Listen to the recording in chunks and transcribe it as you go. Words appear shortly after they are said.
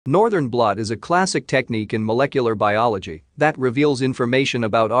Northern blot is a classic technique in molecular biology that reveals information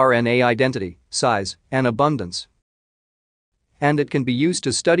about RNA identity, size, and abundance. And it can be used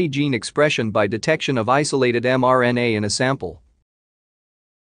to study gene expression by detection of isolated mRNA in a sample.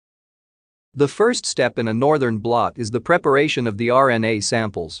 The first step in a northern blot is the preparation of the RNA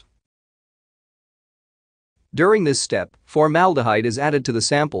samples. During this step, formaldehyde is added to the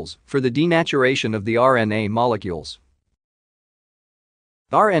samples for the denaturation of the RNA molecules.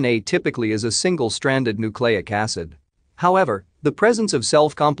 RNA typically is a single-stranded nucleic acid. However, the presence of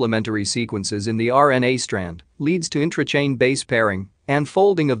self-complementary sequences in the RNA strand leads to intrachain base pairing and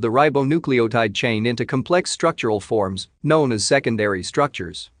folding of the ribonucleotide chain into complex structural forms known as secondary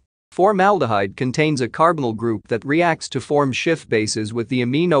structures. Formaldehyde contains a carbonyl group that reacts to form Schiff bases with the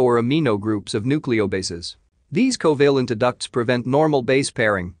amino or amino groups of nucleobases. These covalent adducts prevent normal base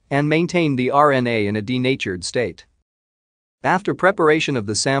pairing and maintain the RNA in a denatured state. After preparation of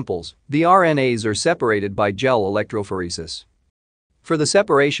the samples, the RNAs are separated by gel electrophoresis. For the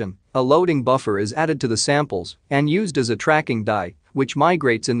separation, a loading buffer is added to the samples and used as a tracking dye, which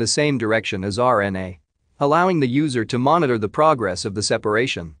migrates in the same direction as RNA, allowing the user to monitor the progress of the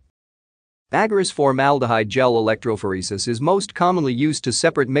separation. Agarose formaldehyde gel electrophoresis is most commonly used to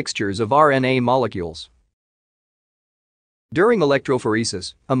separate mixtures of RNA molecules. During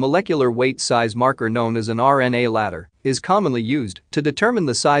electrophoresis, a molecular weight size marker known as an RNA ladder is commonly used to determine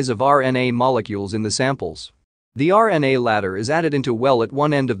the size of RNA molecules in the samples. The RNA ladder is added into well at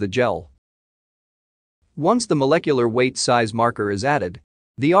one end of the gel. Once the molecular weight size marker is added,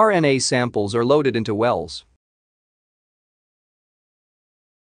 the RNA samples are loaded into wells.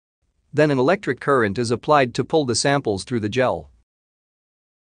 Then an electric current is applied to pull the samples through the gel.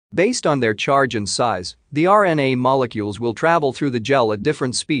 Based on their charge and size, the RNA molecules will travel through the gel at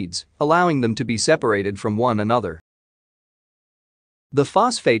different speeds, allowing them to be separated from one another. The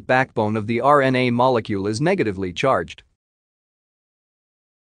phosphate backbone of the RNA molecule is negatively charged.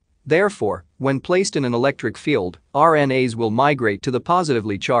 Therefore, when placed in an electric field, RNAs will migrate to the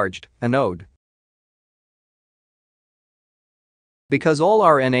positively charged anode. Because all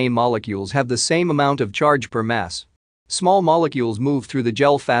RNA molecules have the same amount of charge per mass, small molecules move through the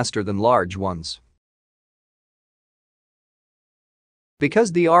gel faster than large ones.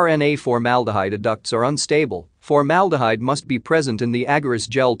 Because the RNA formaldehyde adducts are unstable, formaldehyde must be present in the agarose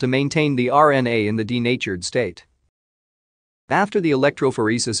gel to maintain the RNA in the denatured state. After the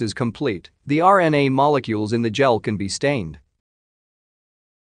electrophoresis is complete, the RNA molecules in the gel can be stained.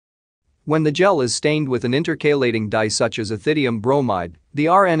 When the gel is stained with an intercalating dye such as ethidium bromide, the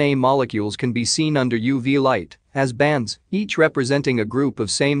RNA molecules can be seen under UV light as bands, each representing a group of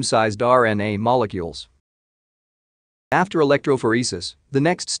same-sized RNA molecules. After electrophoresis, the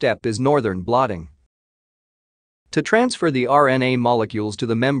next step is northern blotting. To transfer the RNA molecules to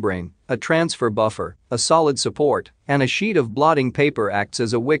the membrane, a transfer buffer, a solid support, and a sheet of blotting paper acts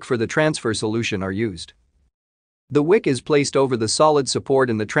as a wick for the transfer solution are used. The wick is placed over the solid support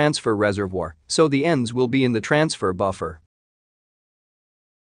in the transfer reservoir, so the ends will be in the transfer buffer.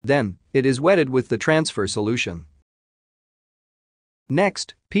 Then, it is wetted with the transfer solution.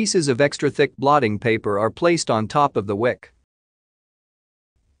 Next, pieces of extra thick blotting paper are placed on top of the wick.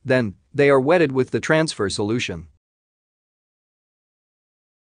 Then, they are wetted with the transfer solution.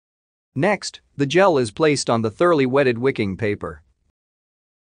 Next, the gel is placed on the thoroughly wetted wicking paper.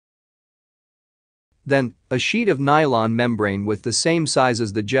 Then, a sheet of nylon membrane with the same size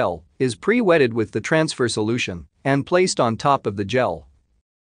as the gel is pre-wetted with the transfer solution and placed on top of the gel.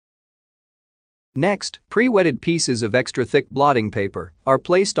 Next, pre-wetted pieces of extra thick blotting paper are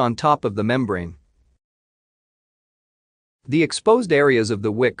placed on top of the membrane. The exposed areas of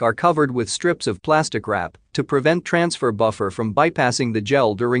the wick are covered with strips of plastic wrap to prevent transfer buffer from bypassing the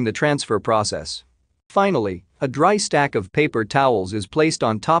gel during the transfer process. Finally, a dry stack of paper towels is placed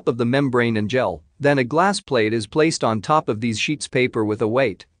on top of the membrane and gel, then a glass plate is placed on top of these sheets paper with a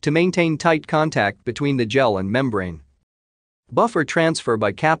weight to maintain tight contact between the gel and membrane. Buffer transfer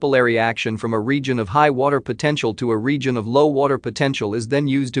by capillary action from a region of high water potential to a region of low water potential is then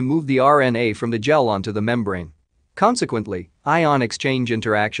used to move the RNA from the gel onto the membrane. Consequently, ion exchange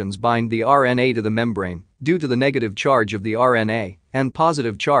interactions bind the RNA to the membrane due to the negative charge of the RNA and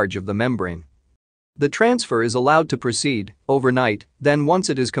positive charge of the membrane. The transfer is allowed to proceed overnight, then once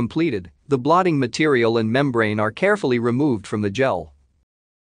it is completed, the blotting material and membrane are carefully removed from the gel.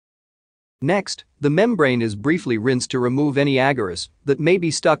 Next, the membrane is briefly rinsed to remove any agarose that may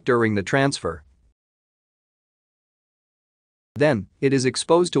be stuck during the transfer. Then, it is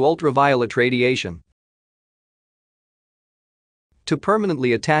exposed to ultraviolet radiation to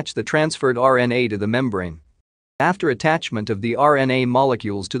permanently attach the transferred RNA to the membrane. After attachment of the RNA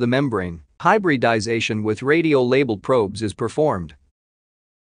molecules to the membrane, hybridization with radio-labeled probes is performed.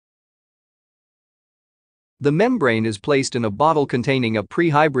 The membrane is placed in a bottle containing a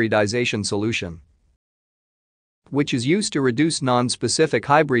pre-hybridization solution, which is used to reduce non-specific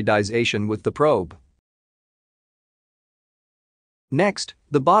hybridization with the probe. Next,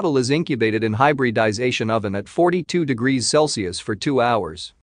 the bottle is incubated in hybridization oven at 42 degrees Celsius for 2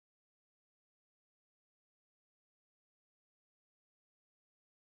 hours.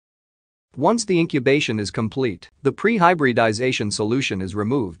 Once the incubation is complete, the pre-hybridization solution is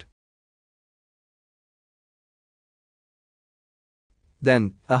removed.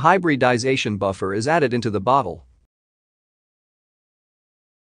 Then, a hybridization buffer is added into the bottle.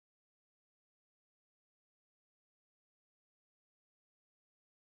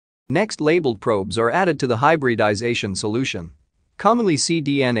 Next, labeled probes are added to the hybridization solution. Commonly,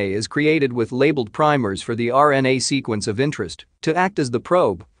 cDNA is created with labeled primers for the RNA sequence of interest to act as the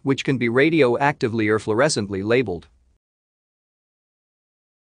probe, which can be radioactively or fluorescently labeled.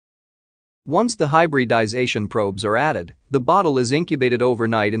 Once the hybridization probes are added, the bottle is incubated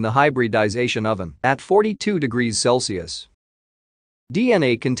overnight in the hybridization oven at 42 degrees Celsius.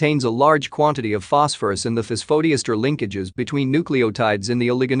 DNA contains a large quantity of phosphorus in the phosphodiester linkages between nucleotides in the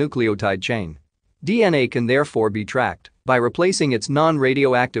oligonucleotide chain. DNA can therefore be tracked by replacing its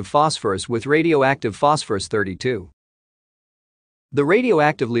non-radioactive phosphorus with radioactive phosphorus-32. The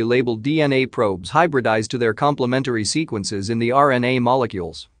radioactively labeled DNA probes hybridize to their complementary sequences in the RNA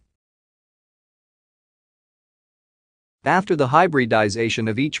molecules. After the hybridization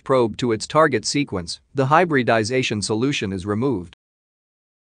of each probe to its target sequence, the hybridization solution is removed.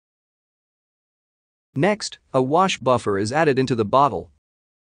 Next, a wash buffer is added into the bottle.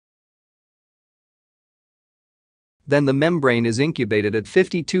 Then the membrane is incubated at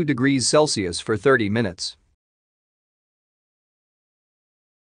 52 degrees Celsius for 30 minutes.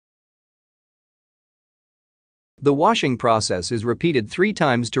 The washing process is repeated 3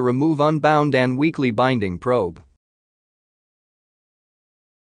 times to remove unbound and weakly binding probe.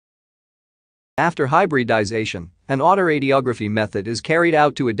 After hybridization, an autoradiography method is carried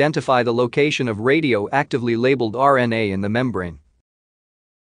out to identify the location of radioactively labeled RNA in the membrane.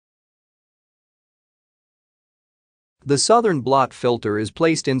 The southern blot filter is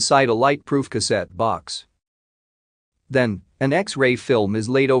placed inside a light-proof cassette box. Then, an X-ray film is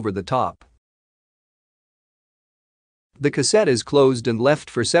laid over the top. The cassette is closed and left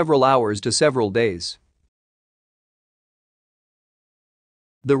for several hours to several days.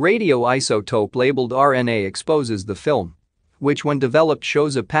 The radioisotope labeled RNA exposes the film, which when developed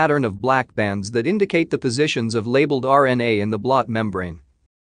shows a pattern of black bands that indicate the positions of labeled RNA in the blot membrane.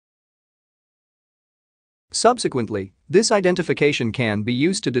 Subsequently, this identification can be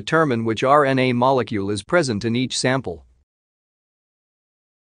used to determine which RNA molecule is present in each sample.